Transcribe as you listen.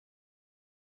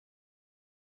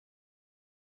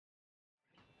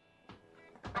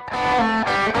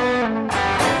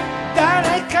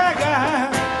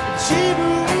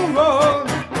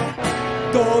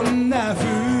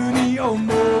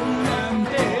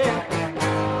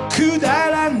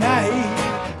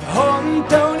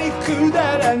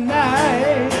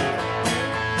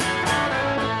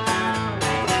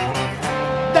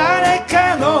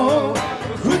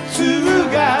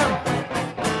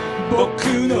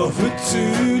と普通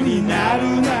にな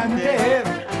るなんて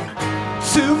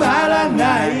つまら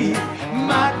ない、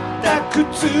全く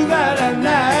つまらな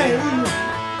い。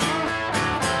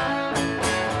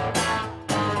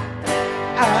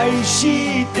愛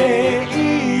して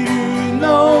いる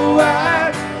の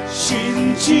は、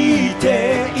信じ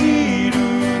ている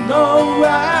の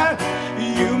は、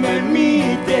夢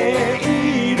見て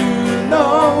いるの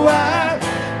は、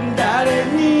誰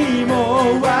に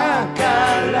もわか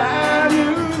らぬ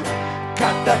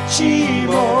形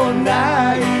も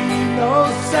ないの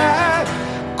さ、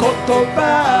言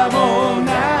葉もな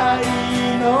い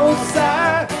の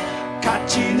さ、価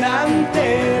値なん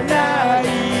てない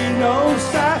の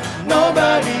さ。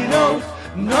 Nobody knows,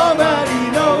 nobody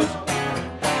knows。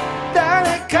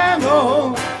 誰か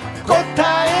の答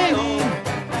えに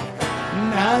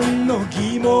何の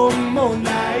疑問もな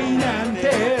いなん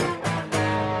て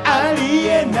あり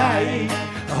えない、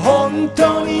本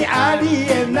当にあり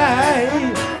えない。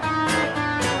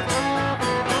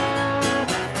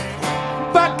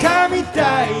バカみ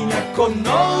たいなこ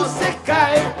の世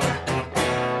界、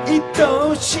愛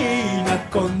しいな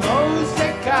この世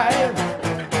界。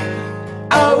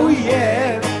 Oh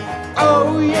yeah,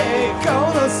 oh yeah、 こ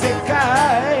の世界。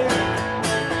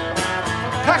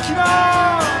柿野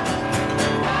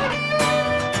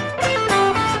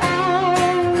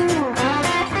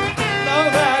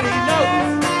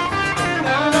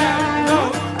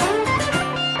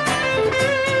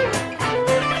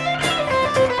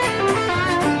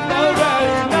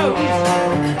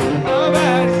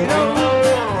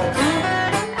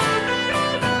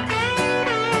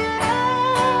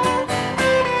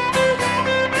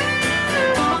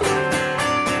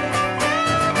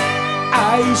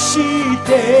愛し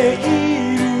てい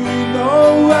るの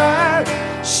は、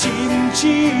信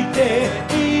じて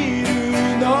いる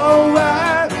のは、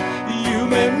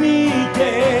夢見て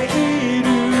いる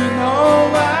の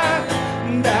は、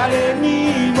誰に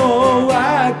もわ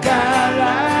から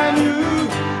ぬ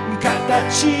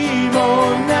形も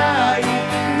ない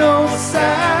のさ、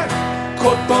言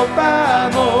葉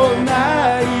もな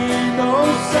いの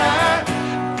さ、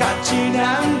価値な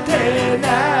んてな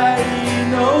い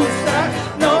のさ。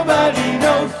 Nobody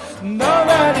knows,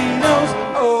 nobody knows,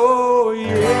 oh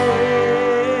yeah.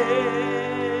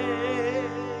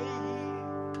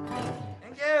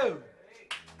 Thank you.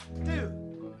 2,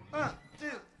 1,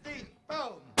 2, 3,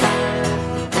 4.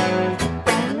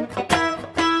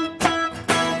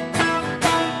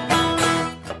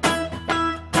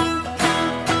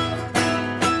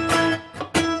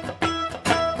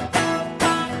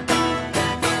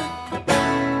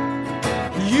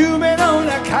 夢の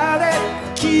中で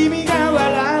君が笑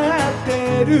っ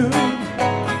てる、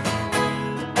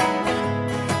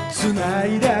繋い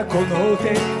だこの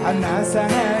手離さな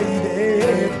い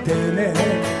でってね。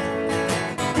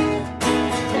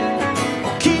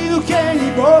気抜けに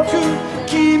僕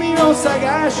君を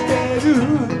探してる、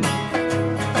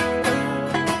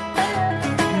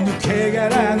抜け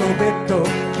殻のベッド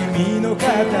君の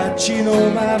形の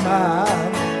まま、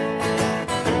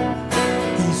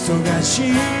忙し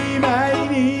い毎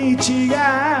日が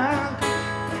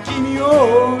君を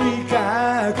追い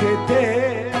かけて、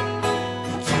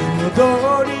いつも通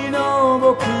りの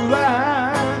僕は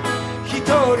一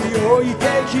人置いて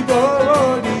希望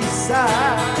にさ。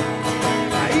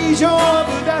大丈夫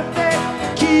だって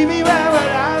君は笑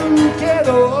うけど、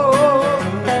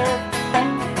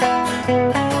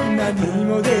何も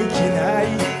できない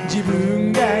自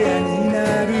分が嫌にな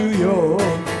るよ。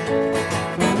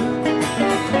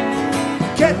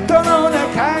ポケットの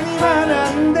中には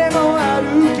何でもある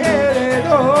けれど、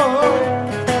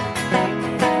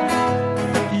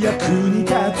役に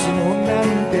立つもんなん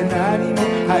て何も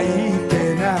入って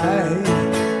ない。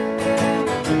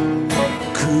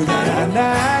くだらな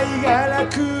いガラ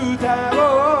クタを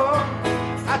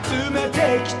集めて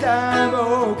きた僕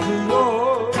を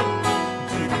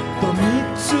ずっと見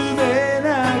つめな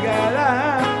がら、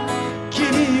君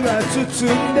は包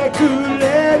んでくれ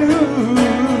る。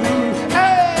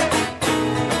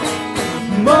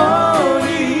モーニ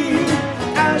ング、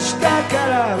明日か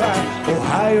らはおは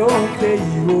ようって言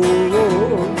おう。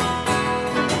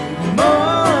モ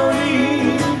ーニ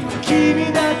ング、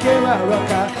君だけは分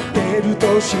かってると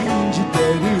信じて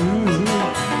る。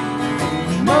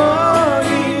モー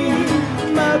ニン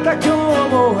グ、また今日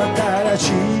も新し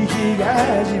い日が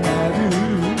始まる。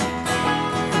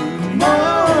モ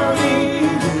ーニン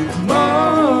グ、モ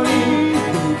ーニング、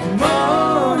モ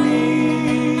ーニ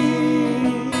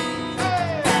ング。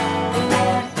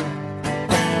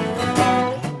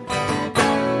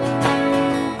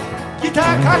ギター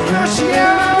書きましょう。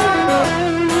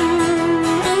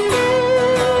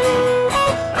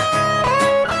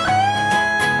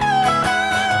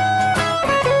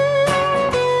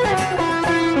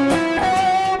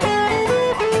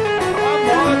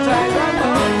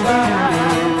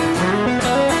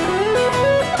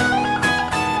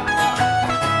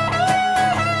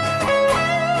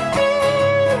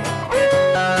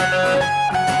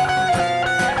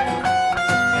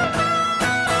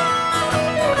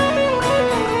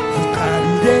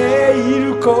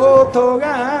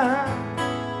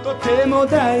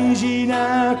大事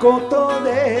なこと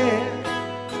で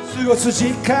過ごす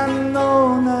時間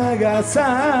の長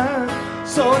さ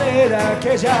それだ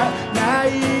けじゃな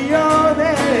いよ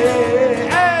ね。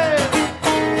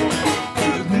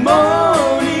Good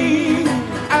morning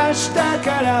明日か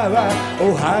らは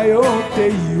おはようって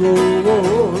言お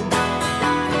う。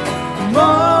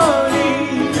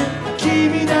Morning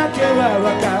君だけは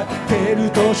分かってる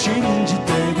と信じて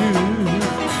る。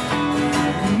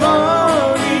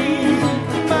Morning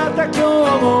また今日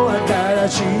も新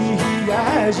しい日が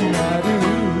始まる。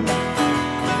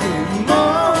Good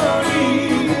morning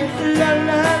ララ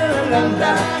ラララ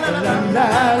ララ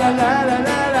ラララ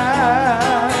ラ。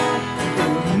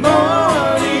Good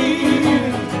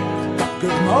morning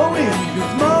Good morning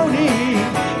Good morning